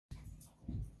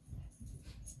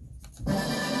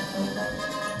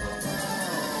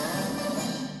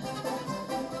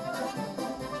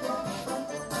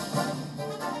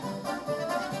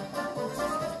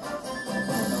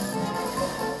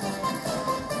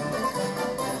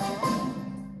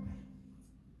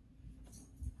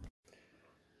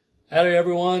Howdy,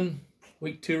 everyone.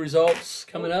 Week 2 results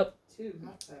coming up. 2,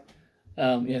 not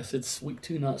 7. Yes, it's week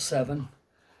 2, not 7.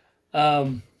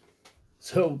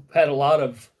 So had a lot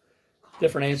of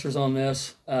different answers on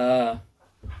this. Some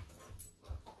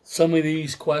of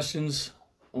these questions,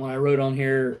 when I wrote on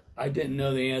here, I didn't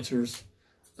know the answers,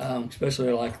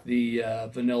 especially like the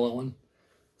vanilla one.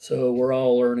 So we're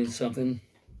all learning something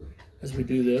as we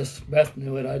do this. Beth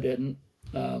knew it, I didn't.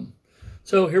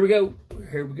 So here we go.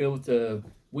 Here we go with the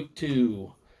week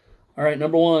 2. All right,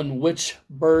 number 1, which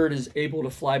bird is able to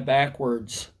fly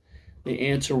backwards? The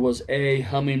answer was A,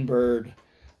 hummingbird.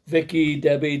 Vicky,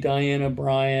 Debbie, Diana,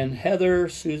 Brian, Heather,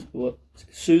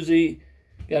 Susie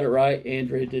got it right.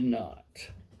 Andrea did not.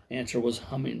 Answer was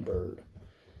hummingbird.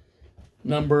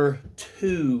 Number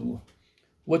 2,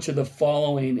 which of the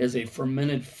following is a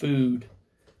fermented food?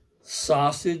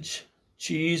 Sausage,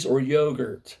 cheese, or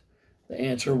yogurt? The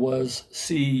answer was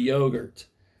C, yogurt.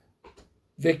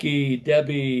 Vicky,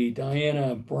 Debbie,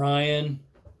 Diana, Brian,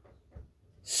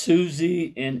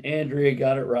 Susie, and Andrea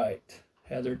got it right.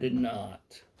 Heather did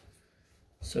not.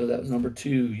 So that was number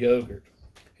 2, yogurt.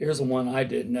 Here's the one I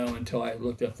didn't know until I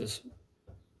looked up this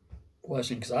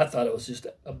question because I thought it was just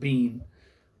a bean,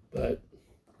 but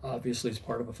obviously it's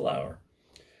part of a flower.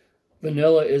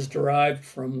 Vanilla is derived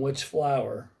from which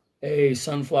flower? A,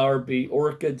 sunflower, B,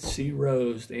 orchid, C,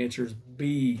 rose. The answer is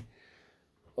B,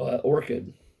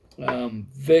 orchid.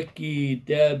 Vicky,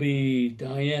 Debbie,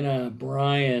 Diana,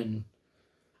 Brian,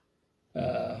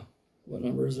 what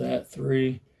number is that?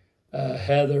 3.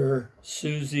 Heather,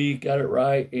 Susie got it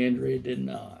right. Andrea did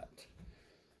not.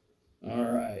 All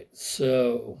right,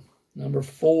 so number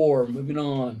 4, moving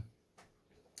on.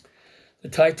 The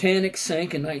Titanic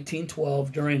sank in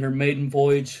 1912 during her maiden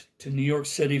voyage to New York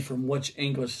City from which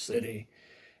English city?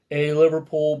 A,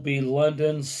 Liverpool, B,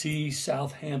 London, C,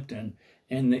 Southampton.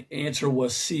 And the answer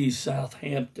was C,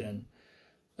 Southampton.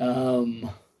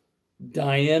 Diana,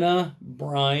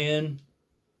 Brian,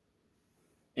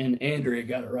 and Andrea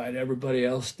got it right. Everybody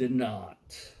else did not.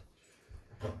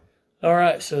 All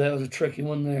right, so that was a tricky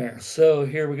one there. So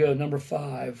here we go, number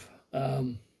 5.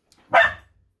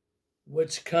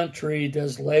 Which country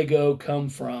does Lego come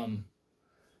from?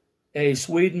 A,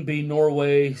 Sweden, B,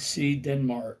 Norway, C,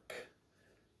 Denmark.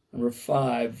 Number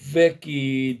 5,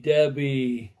 Vicky,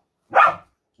 Debbie,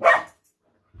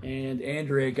 and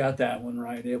Andrea got that one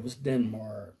right. It was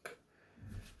Denmark.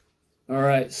 All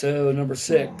right, so number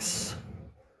 6.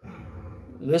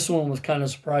 This one was kind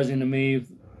of surprising to me,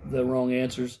 the wrong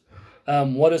answers.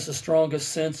 What is the strongest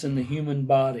sense in the human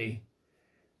body?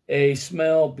 A,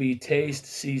 smell, B, taste,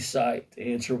 C, sight.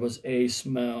 The answer was A,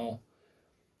 smell.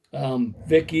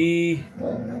 Vicky,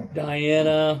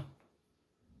 Diana,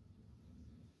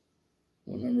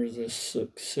 what number is this?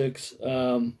 6.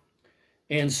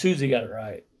 And Susie got it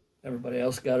right. Everybody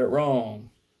else got it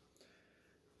wrong.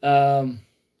 All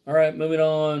right, moving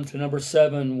on to number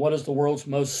 7. What is the world's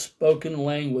most spoken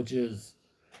languages?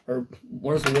 Or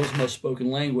what is the world's most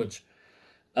spoken language?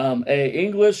 A,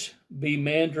 English, B,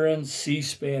 Mandarin, C,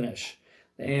 Spanish.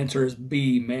 The answer is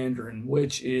B, Mandarin,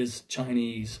 which is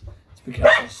Chinese. It's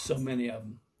because there's so many of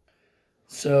them.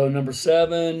 So number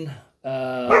 7,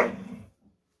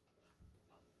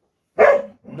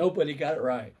 nobody got it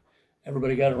right.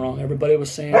 Everybody got it wrong. Everybody was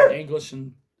saying English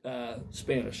and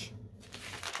Spanish.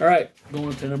 All right,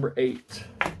 going to number 8.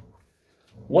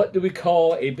 What do we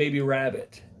call a baby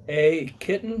rabbit? A,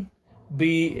 kitten,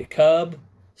 B, cub,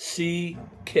 C,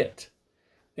 kit.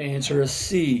 The answer is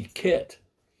C, kit.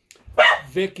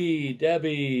 Vicky,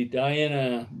 Debbie,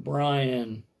 Diana,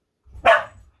 Brian,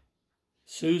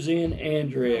 Susie, and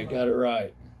Andrea got it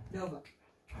right. Nova.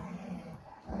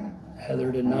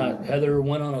 Heather did not. Heather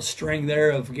went on a string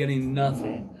there of getting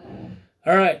nothing.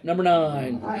 All right, number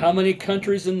 9. How many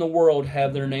countries in the world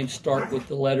have their names start with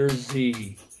the letter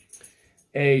Z?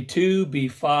 A, 2, B,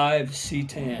 5, C,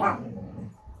 10.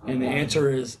 And the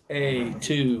answer is A,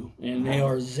 2. And they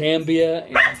are Zambia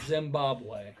and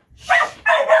Zimbabwe.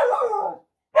 All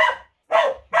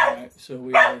right, so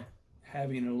we are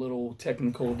having a little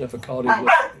technical difficulty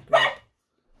with the group.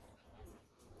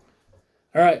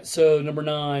 All right, so number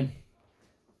 9.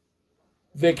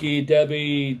 Vicky,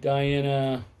 Debbie,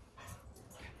 Diana,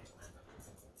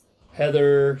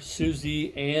 Heather,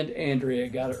 Susie, and Andrea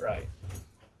got it right.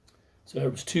 So there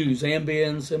was 2, Zambia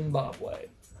and Zimbabwe.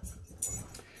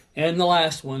 And the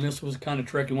last one, this was kind of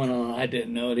tricky one, and I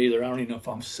didn't know it either. I don't even know if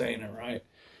I'm saying it right.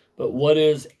 But what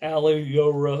is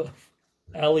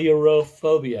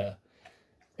alliorophobia?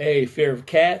 A, fear of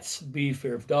cats, B,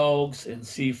 fear of dogs, and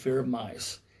C, fear of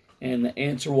mice. And the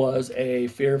answer was A,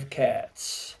 fear of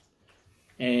cats.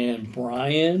 And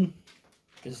Brian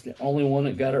is the only one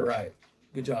that got it right.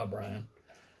 Good job, Brian.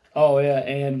 Oh, yeah,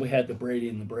 and we had the Brady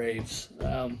and the Braves,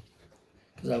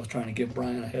 because I was trying to give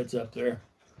Brian a heads up there.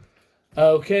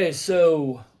 Okay,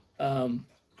 so out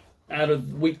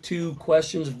of week 2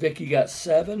 questions, Vicky got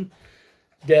 7,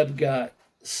 Deb got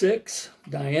 6,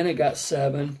 Diana got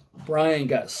 7, Brian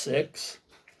got 6,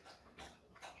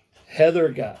 Heather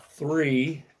got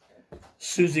 3,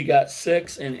 Susie got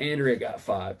 6, and Andrea got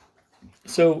 5.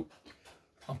 So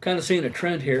I'm kind of seeing a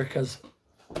trend here because,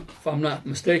 if I'm not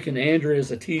mistaken, Andrea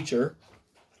is a teacher,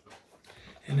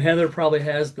 and Heather probably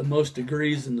has the most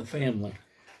degrees in the family.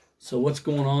 So what's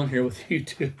going on here with you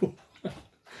two?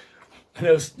 I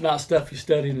know it's not stuff you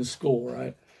studied in school,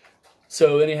 right?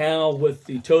 So anyhow, with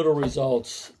the total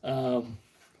results,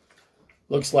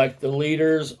 looks like the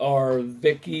leaders are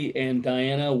Vicky and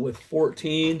Diana with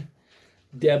 14,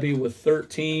 Debbie with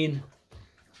 13,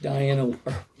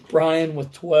 Brian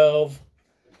with 12,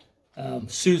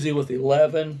 Susie with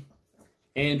 11,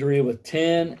 Andrea with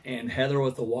 10, and Heather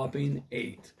with a whopping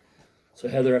 8. So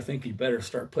Heather, I think you better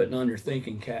start putting on your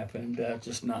thinking cap and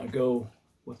just not go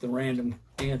with the random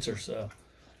answer. So,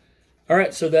 all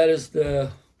right, so that is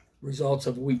the results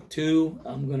of week 2.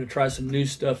 I'm going to try some new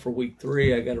stuff for week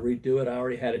 3. I got to redo it. I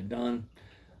already had it done.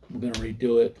 I'm going to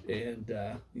redo it,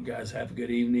 and you guys have a good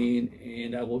evening,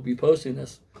 and I will be posting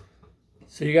this.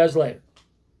 See you guys later.